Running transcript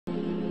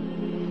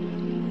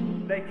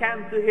they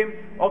came to him,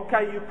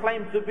 okay, you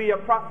claim to be a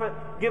prophet,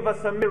 give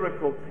us a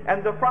miracle.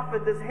 And the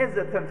prophet is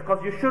hesitant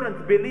because you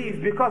shouldn't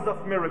believe because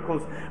of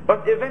miracles.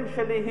 But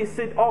eventually he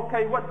said,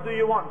 okay, what do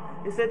you want?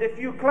 He said, if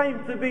you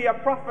claim to be a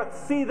prophet,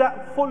 see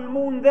that full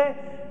moon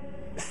there?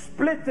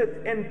 Split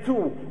it in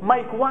two,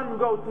 make one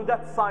go to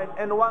that side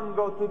and one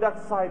go to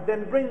that side,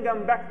 then bring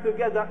them back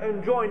together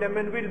and join them,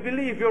 and we'll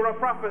believe you're a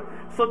prophet.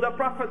 So the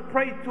prophet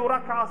prayed 2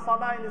 rak'ah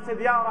salah and he said,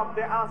 Ya Rab,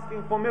 they're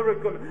asking for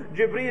miracle.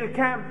 Jibreel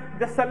came,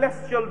 the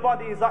celestial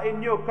bodies are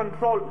in your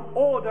control,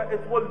 order,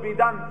 it will be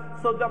done.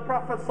 So the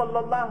Prophet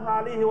sallallahu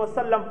alaihi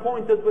wasallam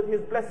pointed with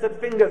his blessed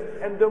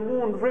fingers, and the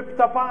moon ripped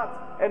apart,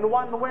 and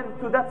one went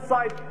to that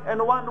side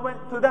and one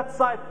went to that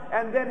side,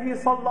 and then he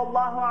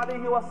sallallahu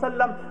alaihi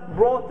wasallam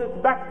brought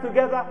it back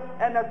together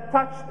and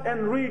attached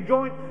and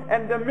rejoined,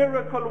 and the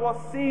miracle was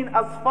seen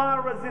as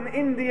far as in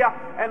India.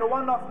 And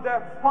one of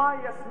the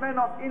pious men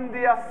of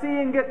India,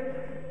 seeing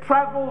it,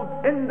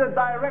 traveled in the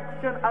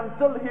direction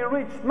until he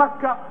reached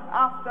Mecca.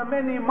 After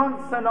many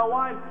months and a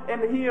while,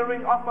 in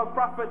hearing of a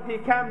prophet, he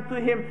came to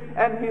him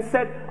and he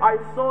said, I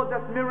saw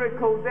that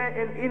miracle there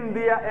in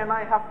India and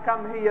I have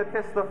come here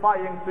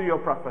testifying to your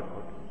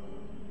prophethood.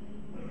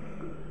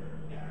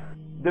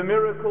 The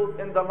miracles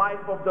in the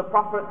life of the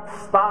Prophet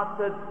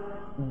started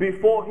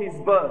before his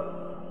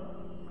birth.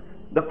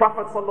 The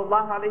Prophet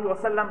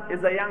ﷺ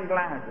is a young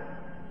lad.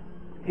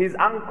 His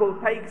uncle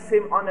takes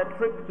him on a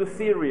trip to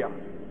Syria.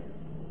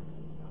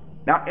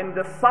 Now in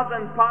the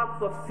southern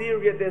parts of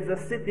Syria there's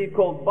a city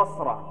called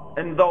Basra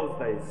in those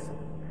days.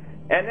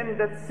 And in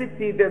that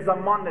city there's a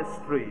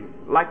monastery,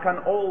 like an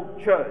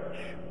old church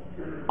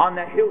on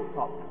a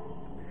hilltop.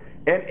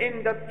 And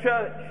in that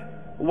church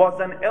was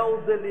an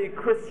elderly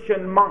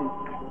Christian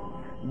monk.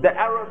 The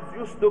Arabs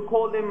used to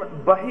call him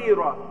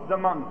Bahira, the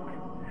monk.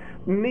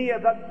 Near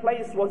that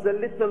place was a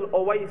little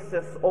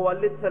oasis or a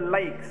little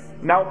lakes.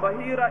 Now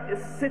Bahira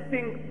is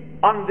sitting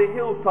on the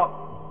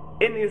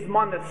hilltop in his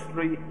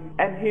monastery,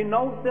 and he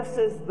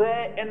notices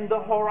there in the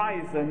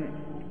horizon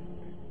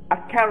a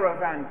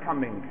caravan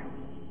coming.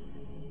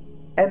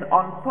 And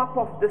on top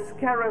of this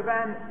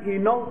caravan he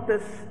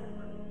noticed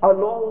a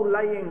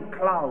low-lying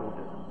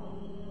cloud.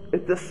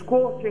 It is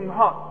scorching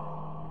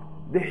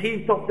hot, the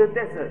heat of the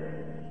desert.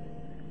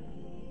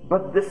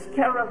 But this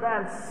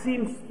caravan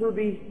seems to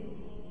be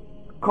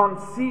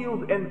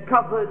concealed and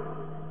covered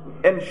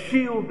and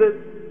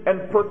shielded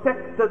and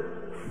protected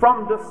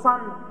from the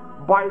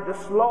sun by the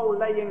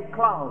slow-laying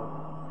cloud.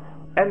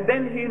 And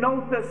then he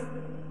noticed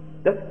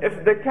that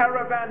if the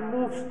caravan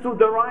moves to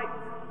the right,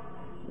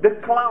 the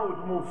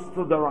cloud moves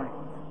to the right.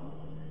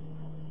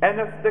 And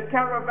if the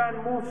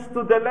caravan moves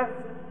to the left,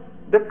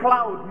 the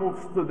cloud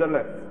moves to the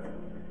left.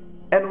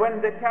 And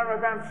when the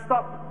caravan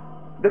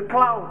stopped, the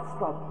cloud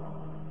stopped.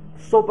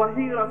 So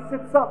Bahira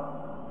sits up,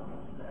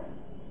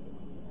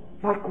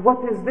 like,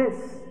 what is this?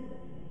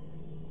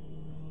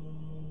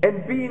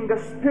 And being a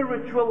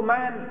spiritual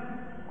man,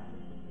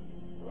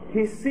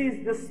 he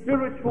sees the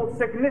spiritual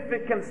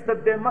significance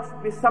that there must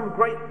be some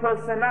great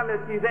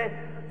personality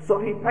there. So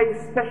he pays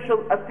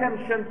special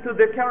attention to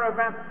the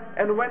caravan.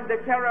 And when the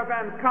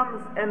caravan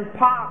comes and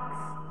parks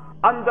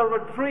under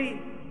a tree,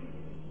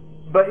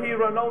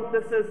 Bahira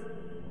notices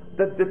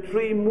that the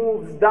tree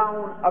moves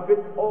down a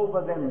bit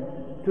over them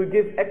to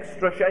give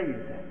extra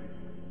shade.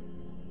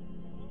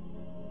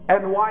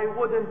 And why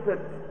wouldn't it?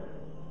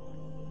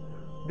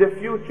 The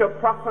future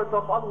Prophet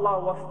of Allah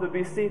was to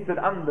be seated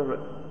under it.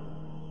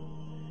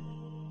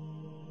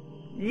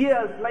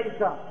 Years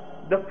later,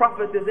 the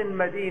Prophet is in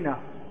Medina.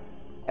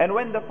 And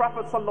when the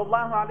Prophet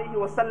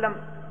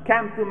ﷺ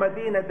came to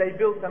Medina, they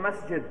built a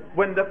masjid.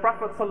 When the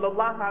Prophet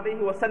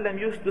ﷺ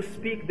used to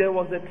speak, there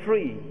was a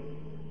tree,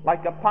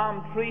 like a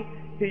palm tree,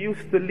 he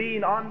used to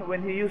lean on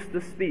when he used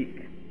to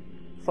speak.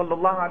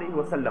 Sallallahu Alaihi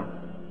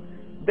Wasallam.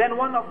 Then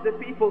one of the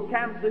people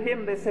came to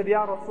him, they said,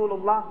 Ya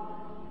Rasulullah,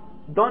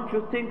 don't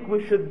you think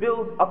we should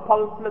build a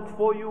pulpit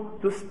for you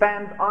to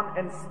stand on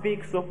and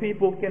speak so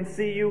people can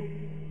see you?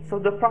 So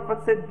the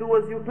Prophet said, do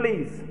as you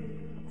please.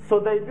 So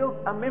they built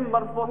a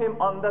minbar for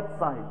him on that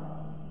side.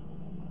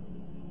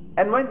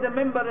 And when the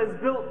minbar is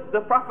built,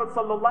 the Prophet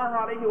Sallallahu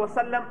Alaihi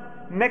Wasallam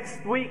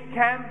next week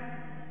came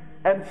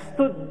and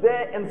stood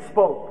there and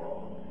spoke.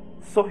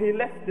 So he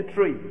left the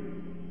tree.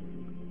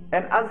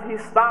 And as he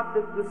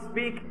started to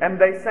speak, and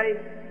they say,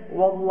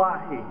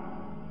 Wallahi,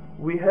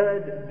 we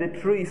heard the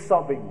tree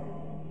sobbing,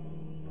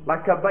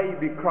 like a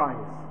baby cries,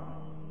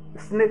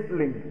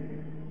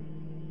 sniffling,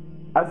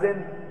 as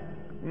in,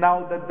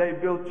 now that they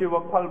built you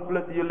a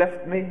pulpit, you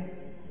left me.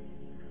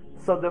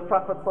 So the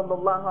Prophet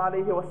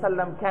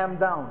ﷺ came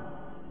down,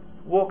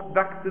 walked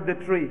back to the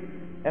tree,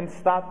 and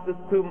started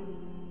to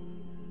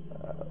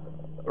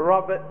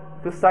rub it,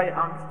 to say,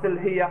 I'm still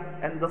here.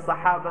 And the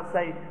Sahaba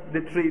say,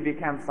 the tree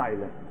became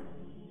silent.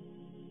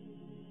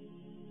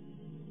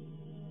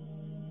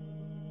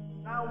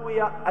 Now we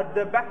are at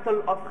the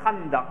Battle of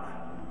Khandaq.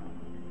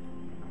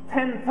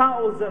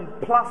 10,000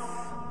 plus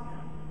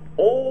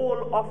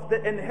all of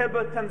the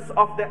inhabitants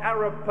of the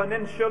Arab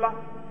Peninsula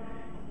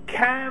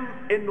came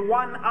in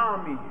one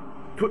army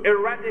to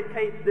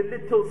eradicate the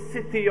little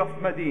city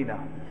of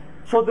Medina.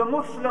 So the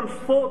Muslims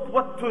thought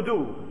what to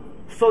do.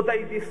 So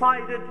they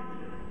decided,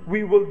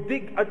 we will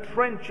dig a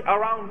trench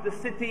around the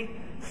city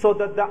so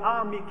that the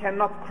army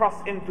cannot cross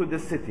into the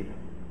city.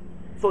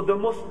 So the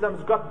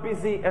Muslims got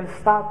busy and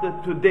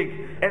started to dig,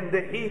 and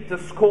the heat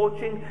is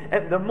scorching,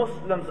 and the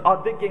Muslims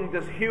are digging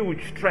this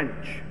huge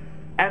trench.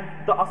 And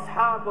the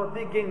ashab are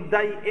digging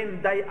day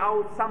in, day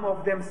out. Some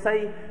of them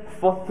say,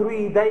 for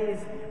 3 days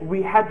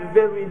we had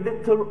very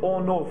little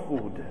or no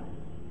food.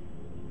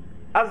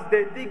 As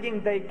they're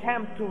digging, they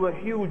came to a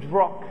huge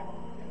rock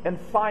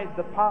inside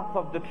the path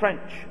of the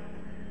trench.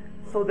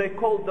 So they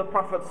called the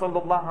Prophet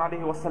sallallahu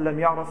alaihi wasallam,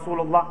 Ya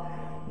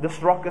Rasulullah,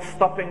 this rock is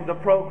stopping the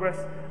progress,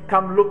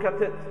 come look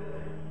at it.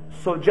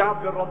 So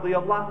Jabir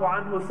radiallahu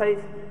anhu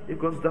says,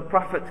 because the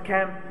Prophet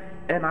came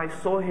and I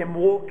saw him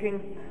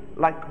walking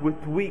like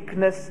with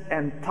weakness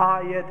and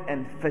tired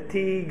and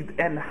fatigued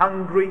and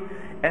hungry.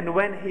 And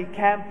when he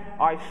came,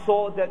 I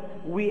saw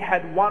that we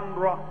had one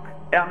rock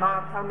on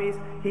our tummies,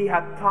 he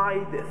had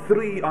tied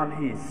 3 on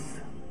his.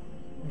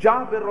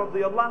 Jabir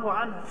radiallahu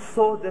anhu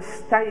saw the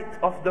state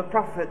of the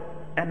Prophet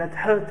and it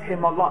hurt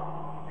him a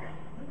lot.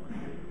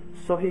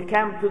 So he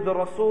came to the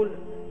Rasul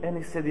and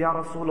he said, Ya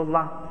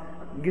Rasulullah,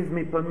 give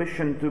me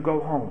permission to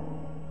go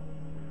home.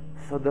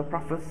 So the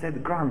Prophet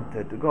said,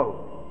 granted,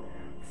 go.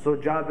 So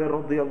Jabir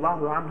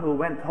radiallahu anhu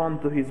went home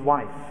to his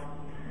wife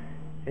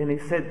and he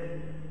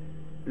said,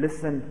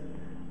 listen,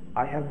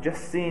 I have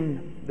just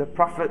seen the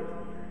Prophet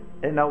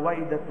in a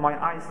way that my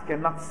eyes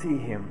cannot see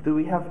him. Do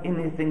we have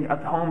anything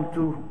at home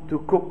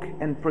to cook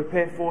and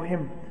prepare for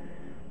him?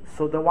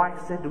 So the wife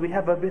said, we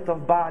have a bit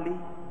of barley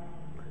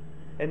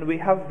and we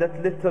have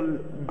that little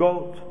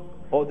goat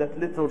or that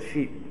little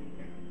sheep.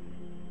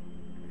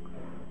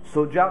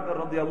 So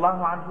Jabir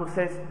radiallahu anhu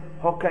says,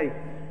 okay,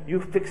 you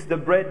fix the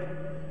bread,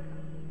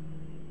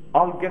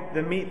 I'll get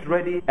the meat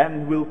ready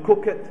and we'll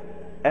cook it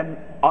and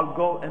I'll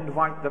go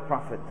invite the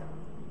Prophet.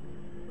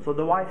 So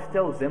the wife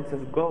tells him,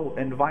 says, go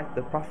invite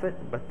the Prophet,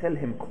 but tell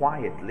him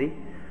quietly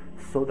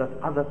so that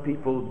other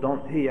people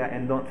don't hear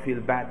and don't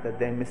feel bad that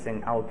they're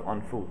missing out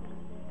on food.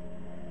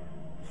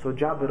 So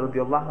Jabir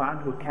radiallahu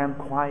anhu came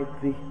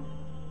quietly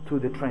to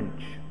the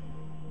trench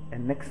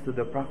and next to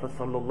the Prophet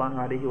sallallahu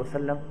alaihi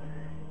wasallam,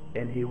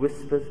 and he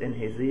whispers in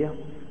his ear,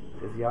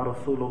 says, Ya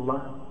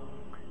Rasulullah,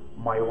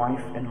 my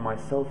wife and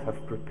myself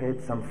have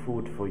prepared some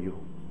food for you.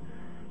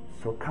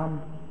 So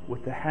come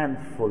with a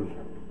handful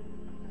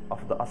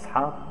of the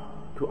ashab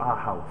to our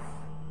house.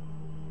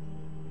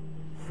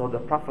 So the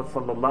Prophet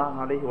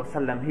sallallahu alaihi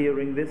wasallam,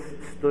 hearing this,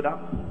 stood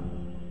up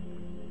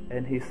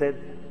and he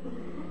said,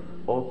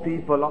 O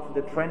people of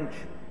the trench,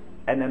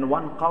 and in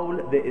one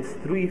qawl there is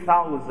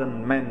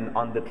 3,000 men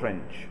on the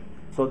trench.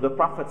 So the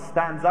Prophet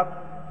stands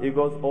up, he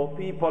goes, O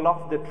people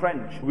of the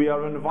trench, we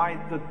are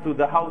invited to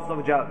the house of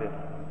Jabir.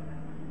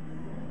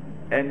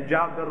 And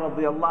Jabir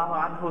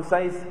radiallahu anhu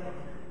says,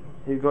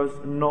 he goes,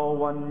 no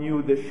one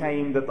knew the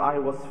shame that I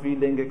was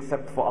feeling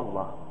except for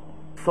Allah.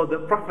 So the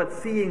Prophet,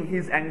 seeing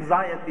his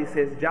anxiety,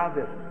 says,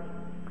 Jabir,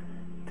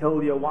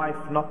 tell your wife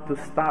not to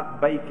start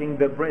baking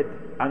the bread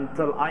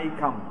until I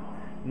come,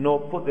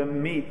 nor put the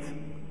meat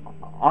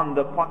on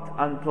the pot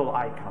until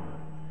I come.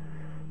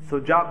 So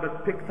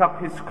Jabir picked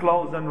up his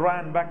clothes and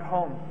ran back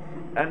home.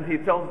 And he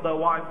tells the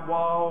wife,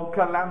 wow,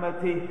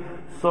 calamity.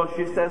 So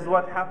she says,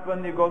 what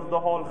happened? He goes, the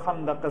whole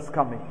Khandaq is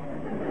coming.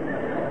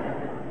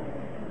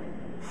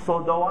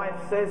 So the wife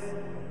says,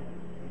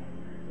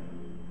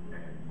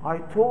 I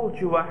told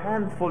you a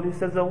handful. He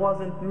says, it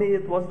wasn't me,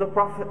 it was the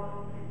Prophet.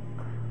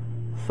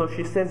 So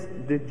she says,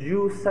 did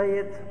you say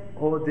it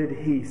or did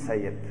he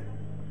say it?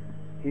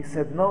 He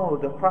said, no,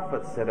 the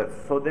Prophet said it.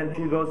 So then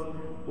she goes,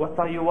 what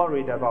are you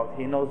worried about?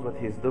 He knows what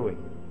he's doing.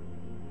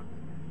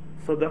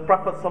 So the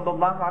Prophet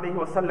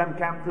ﷺ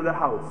came to the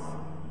house.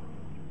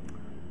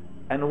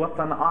 And what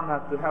an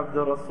honor to have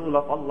the Rasul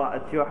of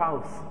Allah at your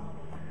house.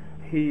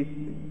 He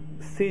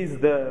sees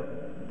the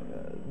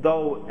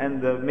dough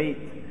and the meat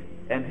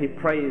and he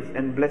prays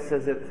and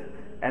blesses it,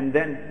 and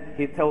then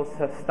he tells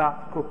her,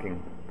 start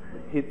cooking.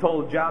 He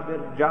told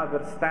Jabir,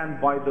 Jabir, stand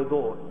by the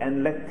door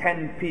and let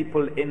 10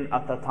 people in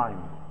at a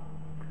time.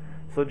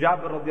 So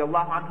Jabir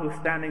radiallahu anhu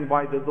standing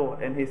by the door,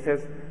 and he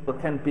says the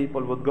 10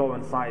 people would go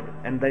inside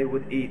and they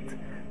would eat,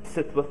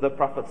 sit with the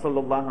Prophet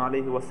sallallahu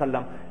alaihi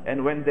wasallam,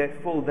 and when they're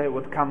full they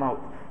would come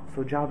out.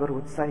 So Jabir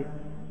would say,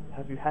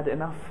 have you had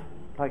enough?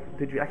 Like,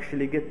 did you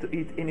actually get to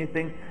eat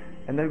anything?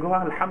 And they go,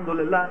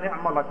 alhamdulillah,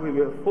 ni'mah, like we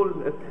were full.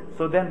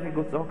 So then he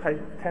goes, okay,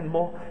 10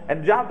 more.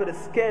 And Jabir is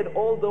scared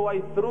all the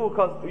way through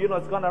because,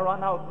 it's going to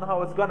run out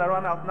now, it's going to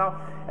run out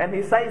now. And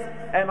he says,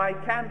 and I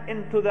came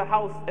into the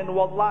house and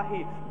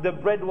wallahi, the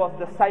bread was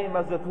the same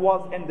as it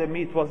was and the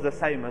meat was the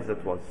same as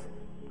it was.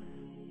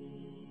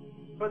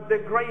 But the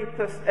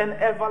greatest and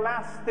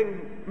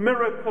everlasting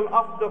miracle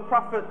of the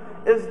Prophet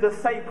is the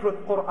sacred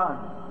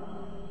Quran.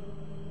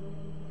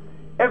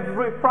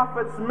 Every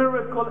prophet's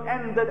miracle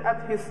ended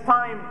at his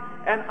time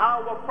and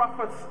our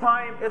Prophet's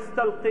time is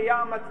till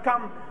Qiyamah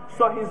come.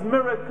 So his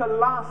miracle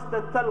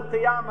lasted till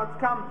Qiyamah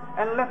come.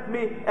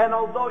 And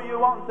although you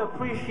won't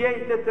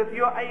appreciate it at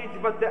your age,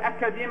 but the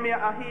academia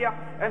are here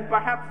and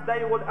perhaps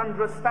they would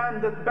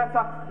understand it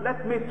better,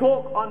 let me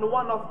talk on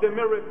one of the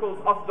miracles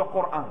of the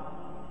Quran.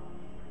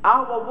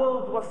 Our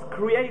world was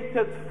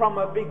created from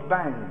a big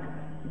bang.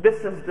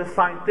 This is the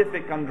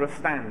scientific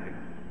understanding.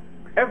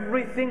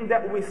 Everything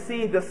that we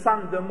see, the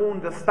sun, the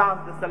moon, the stars,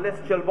 the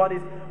celestial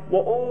bodies, were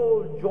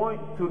all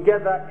joined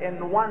together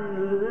in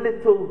one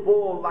little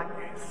ball, like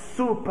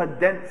super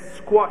dense,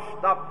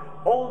 squashed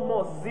up,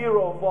 almost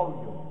zero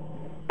volume.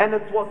 And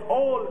it was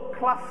all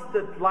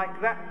clustered like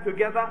that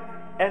together,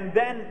 and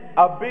then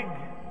a big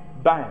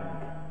bang.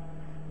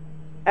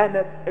 And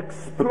it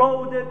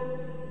exploded,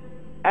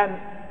 and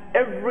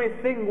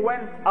everything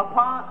went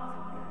apart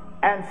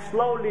and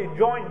slowly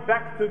joined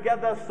back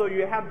together, so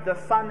you have the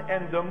sun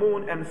and the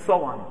moon and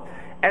so on.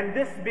 And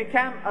this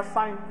became a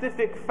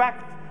scientific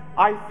fact,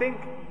 I think,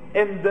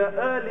 in the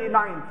early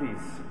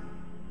 90s.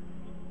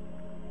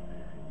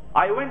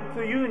 I went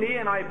to uni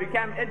and I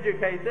became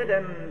educated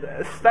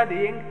and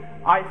studying.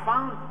 I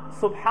found,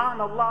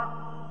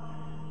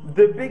 subhanallah,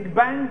 the Big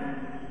Bang,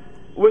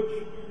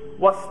 which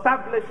was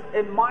established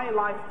in my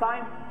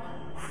lifetime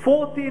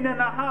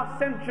 14.5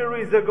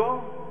 centuries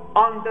ago,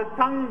 on the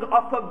tongue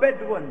of a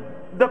Bedouin,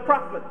 the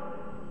Prophet.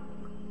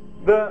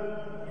 The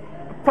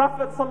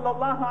Prophet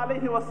sallallahu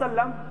alaihi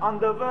wasallam, on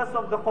the verse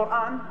of the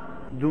Quran,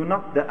 do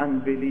not the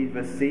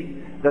unbelievers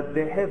see that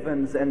the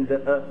heavens and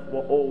the earth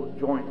were all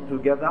joined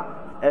together,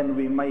 and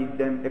we made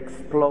them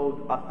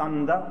explode a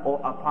thunder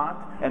or apart,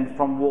 and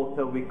from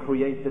water we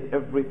created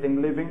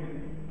everything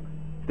living?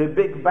 The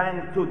Big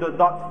Bang to the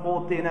dot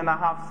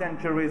 14.5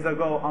 centuries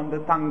ago on the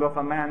tongue of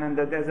a man in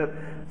the desert.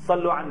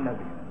 Sallu al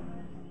Nabi.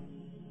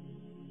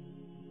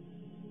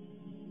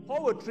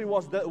 Poetry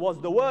was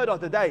the word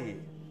of the day.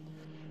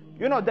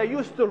 You know, they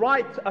used to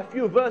write a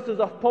few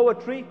verses of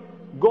poetry,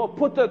 go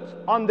put it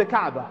on the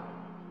Kaaba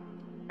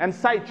and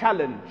say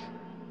challenge.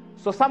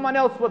 So someone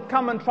else would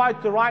come and try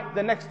to write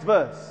the next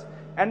verse,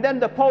 and then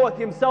the poet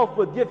himself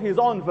would give his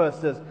own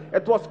verses.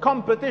 It was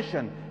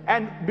competition,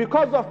 and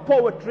because of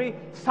poetry,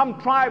 some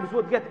tribes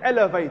would get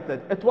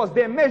elevated. It was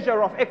their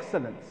measure of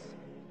excellence.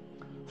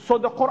 So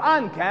the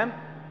Quran came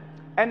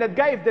and it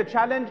gave the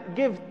challenge,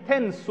 give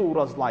 10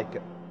 surahs like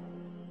it.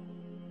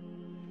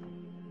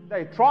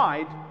 They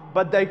tried,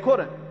 but they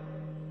couldn't.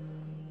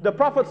 The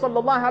Prophet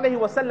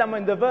ﷺ,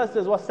 when the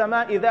verses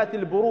وَالسَّمَاءِ ذَاتِ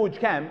الْبُرُوجِ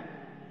came,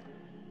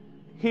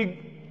 he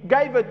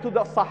gave it to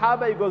the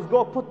Sahaba. He goes,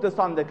 go put this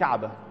on the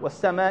Kaaba.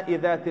 وَالسَّمَاءِ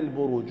ذَاتِ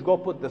الْبُرُوجِ, go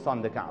put this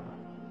on the Kaaba.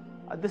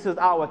 This is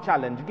our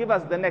challenge. Give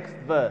us the next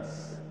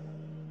verse.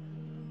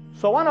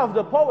 So one of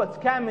the poets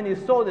came and he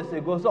saw this.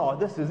 He goes, oh,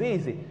 this is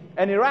easy.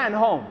 And he ran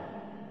home.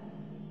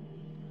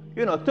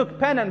 You know, took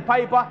pen and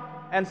paper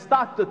and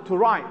started to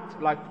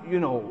write, like, you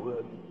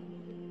know,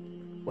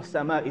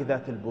 وَالسَّمَاءِ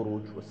ذَاتِ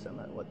الْبُرُوجِ,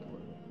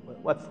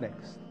 what's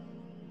next?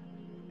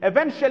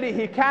 Eventually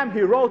he came,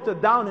 he wrote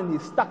it down, and he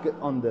stuck it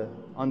on the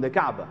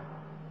Kaaba.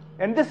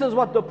 And this is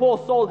what the poor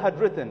soul had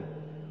written: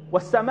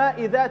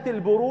 وَالسَّمَاءِ ذَاتِ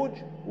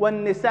الْبُرُوجِ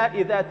وَالنِّسَاءِ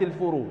ذَاتِ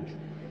الْفُرُوجِ.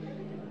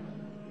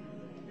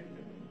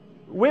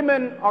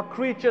 Women are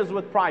creatures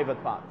with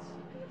private parts.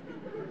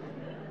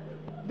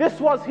 This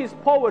was his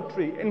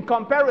poetry in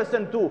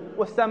comparison to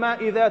وَالسَّمَاءِ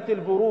ذَاتِ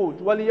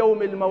الْبُرُوجِ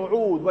وَالْيَوْمِ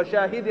الْمَوْعُودِ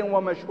وَشَاهِدٍ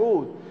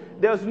وَمَشْهُودٍ.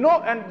 There's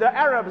no, and the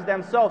Arabs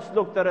themselves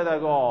looked at it and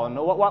go, oh,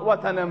 no,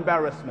 what an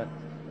embarrassment.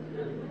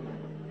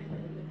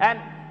 And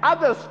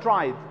others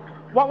tried.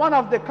 One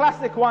of the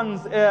classic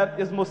ones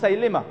is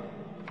Musaylima.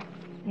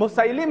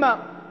 Musaylima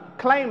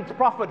claimed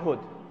prophethood.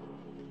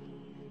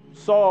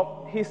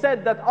 So he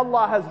said that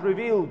Allah has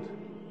revealed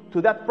to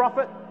that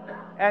prophet,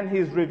 and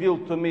he's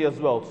revealed to me as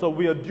well. So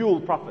we are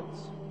dual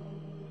prophets.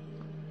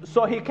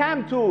 So he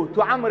came to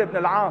Amr ibn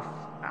al-As.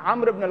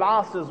 Amr ibn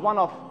al-As is one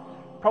of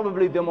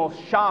probably the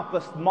most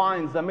sharpest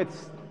minds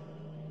amidst,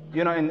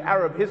 you know, in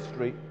Arab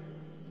history.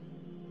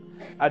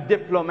 A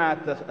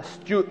diplomat, an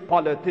astute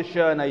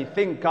politician, a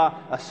thinker,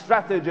 a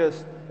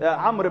strategist.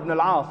 Amr ibn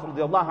al-As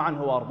radiallahu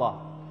anhu ardah.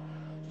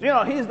 So, you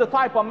know, he's the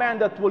type of man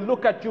that will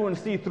look at you and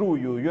see through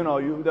you. You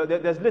know,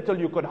 there's little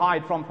you could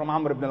hide from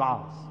Amr ibn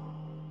al-As.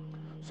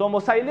 So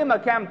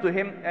Musaylima came to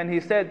him and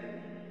he said,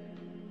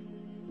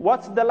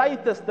 what's the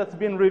latest that's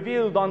been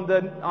revealed on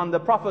the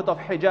Prophet of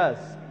Hijaz?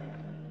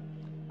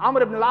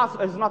 Amr ibn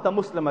al-As is not a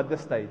Muslim at this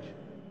stage.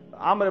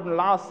 Amr ibn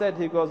al-As said,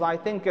 he goes, I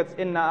think it's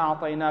إِنَّا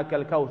أَعْطَيْنَاكَ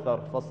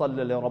الْكَوْثَرِ فَصَلِّ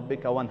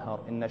لِرَبِّكَ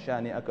وَانْهَرْ إِنَّ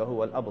شَانِئَكَ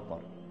هُوَ الْأَبْطَرِ.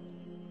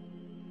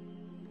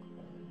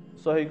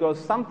 So he goes,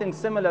 something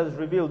similar is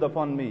revealed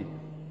upon me.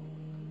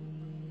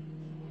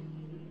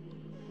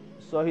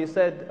 So he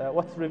said,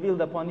 what's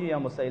revealed upon you, Ya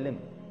Musaylim?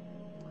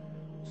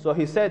 So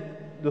he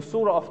said, the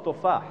surah of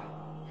Tufah,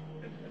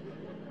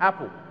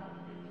 apple.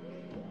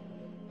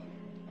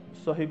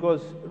 So he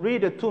goes,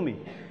 read it to me.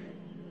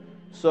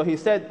 So he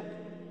said,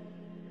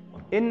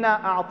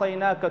 إِنَّا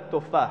أَعْطَيْنَاكَ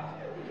التُّفَّاحِ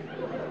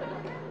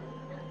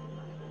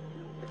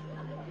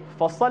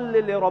فَصَلِّ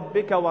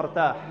لِرَبِّكَ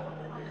وَارْتَاحِ.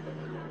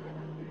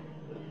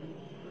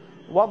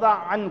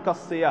 وَضَعْ عَنْكَ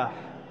الصِّيَاحِ.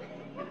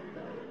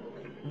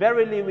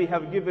 Verily we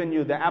have given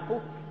you the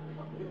apple,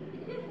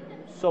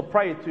 so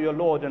pray to your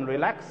Lord and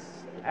relax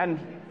and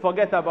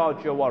forget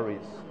about your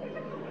worries.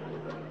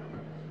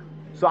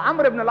 So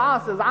Amr ibn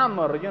al-As is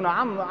Amr, you know,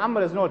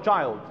 Amr is no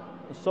child.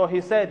 So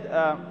he said,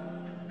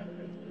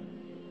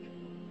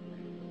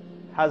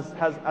 has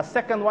a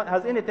second one,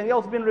 has anything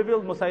else been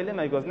revealed,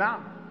 Musaylimah? He goes, nah.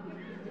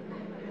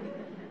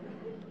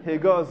 He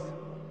goes,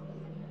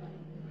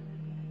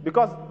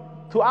 because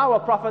to our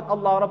Prophet,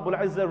 Allah Rabbul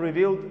Izzah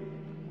revealed,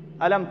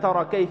 أَلَمْ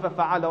تَرَ كَيْفَ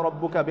فَعَلَ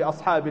رَبُّكَ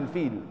بِأَصْحَابِ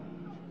الْفِيلِ.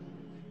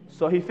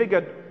 So he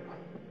figured,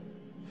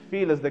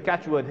 feel is the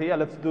catchword here,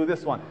 let's do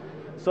this one.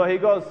 So he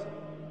goes,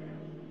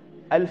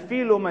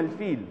 الْفِيلُ مَا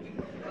الْفِيلُ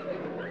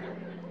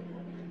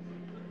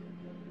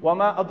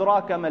وَمَا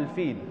أَدْرَاكَ مَا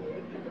الْفِيلُ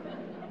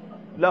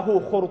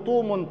له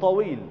خرطوم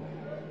طويل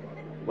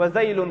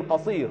وذيل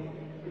قصير.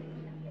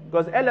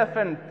 Because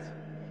elephant,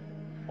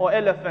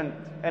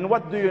 and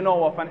what do you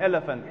know of an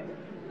elephant?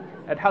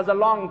 It has a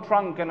long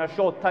trunk and a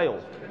short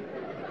tail.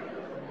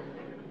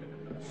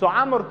 So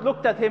Amr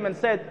looked at him and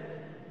said,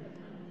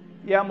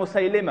 Ya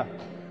Musaylimah,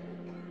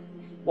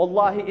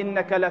 Wallahi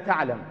innaka la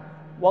ta'lam.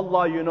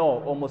 Wallah, you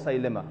know, O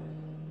Musaylimah,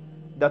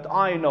 that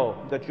I know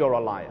that you're a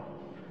liar.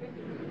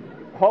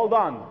 Hold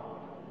on.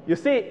 You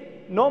see,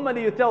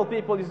 normally you tell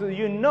people,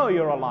 you know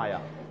you're a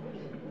liar.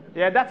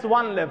 Yeah, that's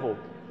one level.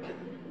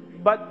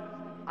 But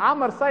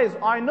Amr says,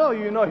 I know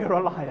you know you're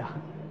a liar.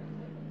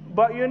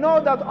 But you know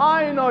that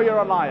I know you're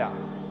a liar.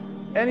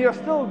 And you're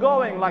still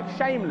going like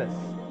shameless.